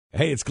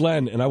Hey, it's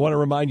Glenn, and I want to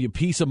remind you,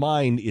 peace of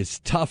mind is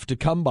tough to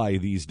come by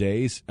these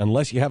days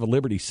unless you have a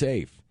Liberty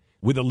Safe.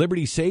 With a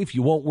Liberty Safe,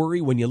 you won't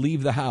worry when you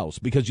leave the house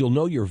because you'll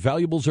know your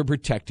valuables are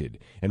protected.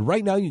 And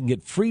right now, you can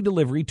get free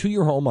delivery to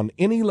your home on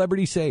any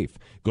Liberty Safe.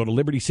 Go to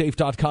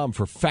LibertySafe.com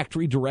for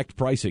factory direct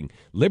pricing.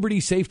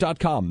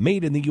 LibertySafe.com,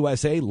 made in the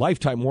USA,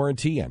 lifetime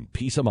warranty, and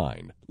peace of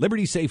mind.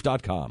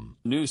 LibertySafe.com.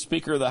 New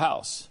Speaker of the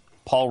House,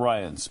 Paul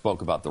Ryan,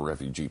 spoke about the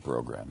refugee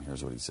program.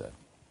 Here's what he said.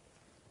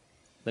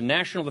 The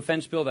National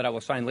Defense Bill that I will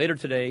sign later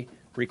today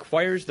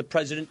requires the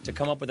president to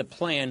come up with a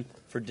plan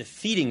for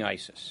defeating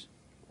ISIS.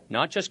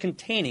 Not just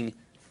containing,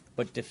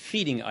 but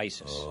defeating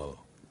ISIS.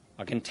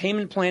 A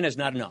containment plan is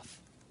not enough.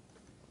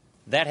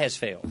 That has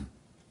failed.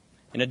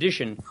 In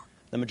addition,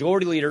 the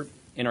majority leader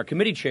and our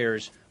committee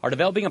chairs are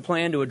developing a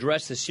plan to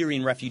address the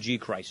Syrian refugee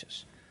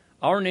crisis.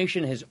 Our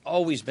nation has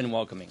always been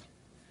welcoming,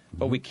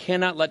 but we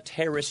cannot let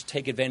terrorists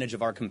take advantage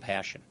of our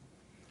compassion.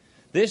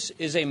 This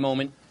is a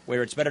moment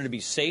where it's better to be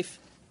safe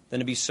than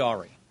to be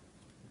sorry.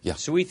 Yeah.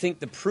 So we think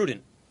the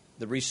prudent,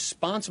 the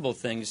responsible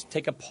thing is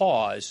take a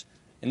pause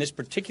in this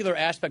particular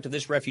aspect of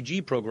this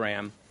refugee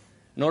program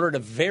in order to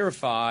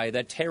verify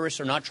that terrorists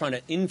are not trying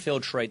to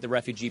infiltrate the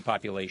refugee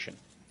population.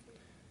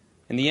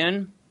 In the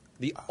end,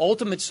 the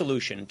ultimate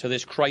solution to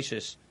this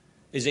crisis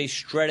is a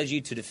strategy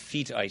to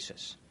defeat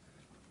ISIS.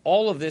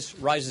 All of this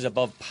rises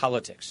above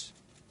politics.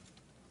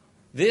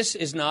 This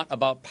is not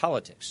about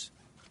politics.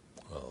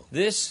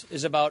 This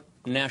is about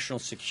national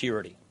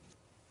security.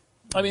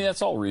 I mean,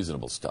 that's all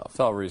reasonable stuff. It's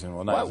all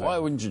reasonable. Why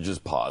wouldn't you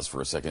just pause for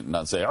a second and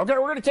not say, okay,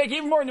 We're going to take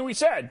even more than we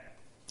said.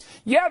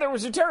 Yeah, there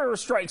was a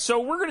terrorist strike,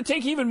 so we're going to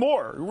take even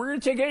more. We're going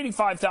to take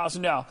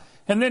 85,000 now.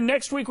 And then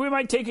next week we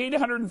might take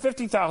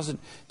 850,000,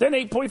 then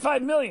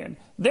 8.5 million,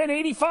 then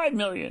 85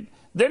 million,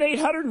 then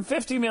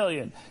 850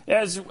 million.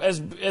 As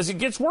it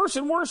gets worse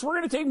and worse, we're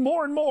going to take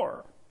more and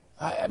more.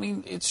 I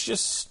mean, it's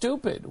just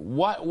stupid.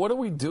 What are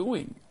we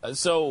doing?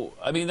 So,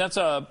 I mean, that's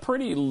a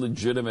pretty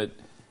legitimate,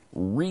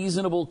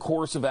 reasonable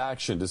course of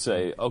action to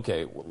say,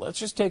 okay, well, let's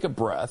just take a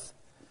breath.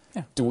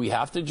 Yeah. Do we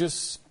have to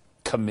just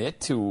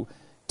commit to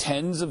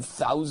tens of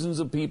thousands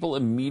of people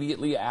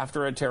immediately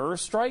after a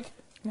terrorist strike?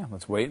 Yeah,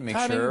 let's wait and make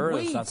sure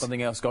there's not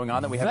something else going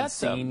on that we haven't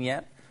seen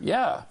yet.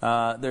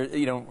 Yeah. They're,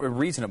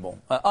 reasonable.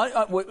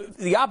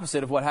 The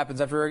opposite of what happens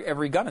after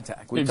every gun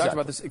attack. We've talked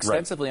about this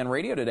extensively on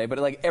radio today, but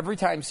like every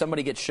time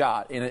somebody gets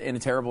shot in a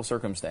terrible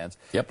circumstance,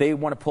 they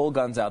want to pull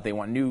guns out. They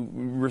want new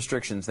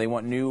restrictions. They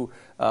want new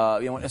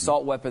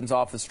assault weapons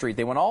off the street.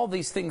 They want all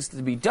these things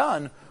to be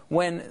done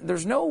when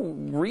there's no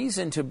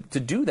reason to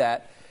do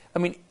that. I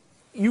mean,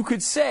 you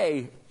could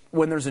say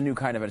when there's a new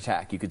kind of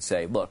attack, you could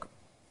say, look,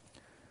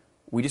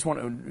 we just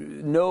want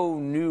no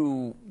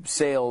new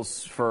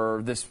sales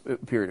for this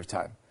period of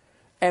time.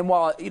 And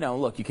while,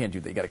 look, you can't do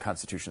that. You got a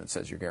constitution that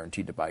says you're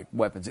guaranteed to buy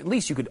weapons. At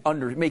least you could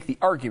make the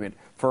argument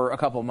for a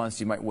couple of months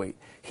you might wait.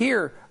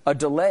 Here, a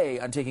delay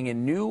on taking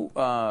in new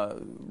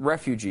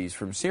refugees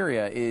from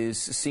Syria is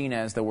seen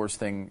as the worst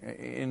thing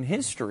in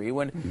history.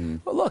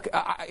 When, look,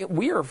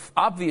 we are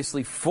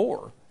obviously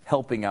for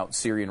helping out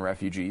Syrian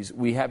refugees.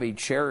 We have a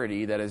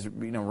charity that has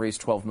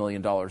raised $12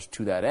 million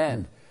to that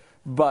end.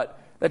 But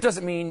that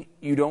doesn't mean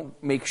you don't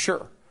make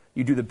sure.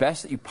 You do the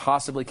best that you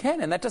possibly can,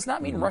 and that does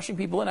not mean rushing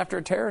people in after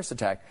a terrorist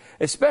attack.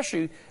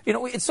 Especially,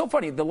 it's so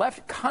funny. The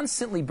left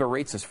constantly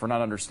berates us for not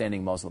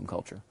understanding Muslim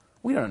culture.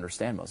 We don't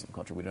understand Muslim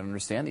culture. We don't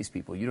understand these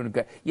people. You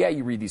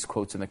read these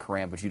quotes in the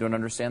Quran, but you don't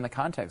understand the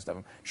context of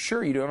them.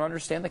 Sure, you don't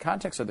understand the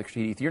context of the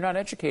Hadith. You're not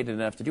educated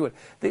enough to do it.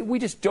 We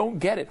just don't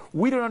get it.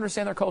 We don't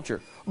understand their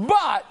culture.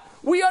 But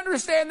we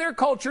understand their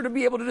culture to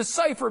be able to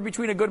decipher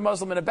between a good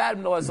Muslim and a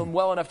bad Muslim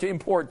well enough to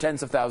import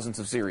tens of thousands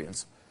of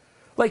Syrians.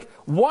 Like,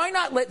 why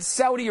not let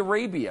Saudi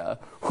Arabia,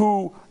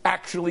 who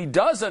actually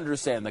does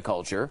understand the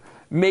culture,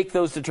 make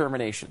those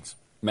determinations?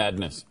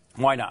 Madness.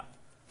 Why not?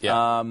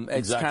 Yeah,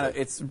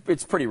 exactly.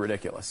 It's pretty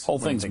ridiculous. Whole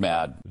thing's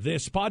mad.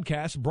 This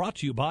podcast brought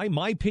to you by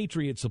My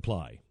Patriot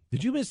Supply.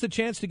 Did you miss the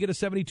chance to get a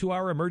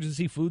 72-hour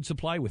emergency food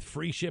supply with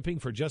free shipping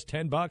for just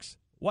 $10?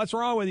 What's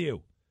wrong with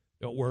you?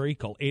 Don't worry.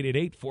 Call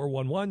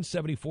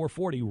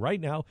 888-411-7440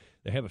 right now.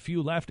 They have a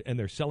few left, and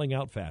they're selling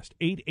out fast.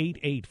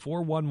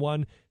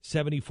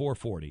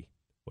 888-411-7440.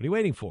 What are you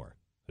waiting for?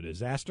 A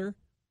disaster?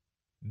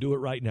 Do it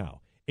right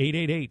now.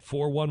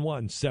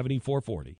 888-411-7440.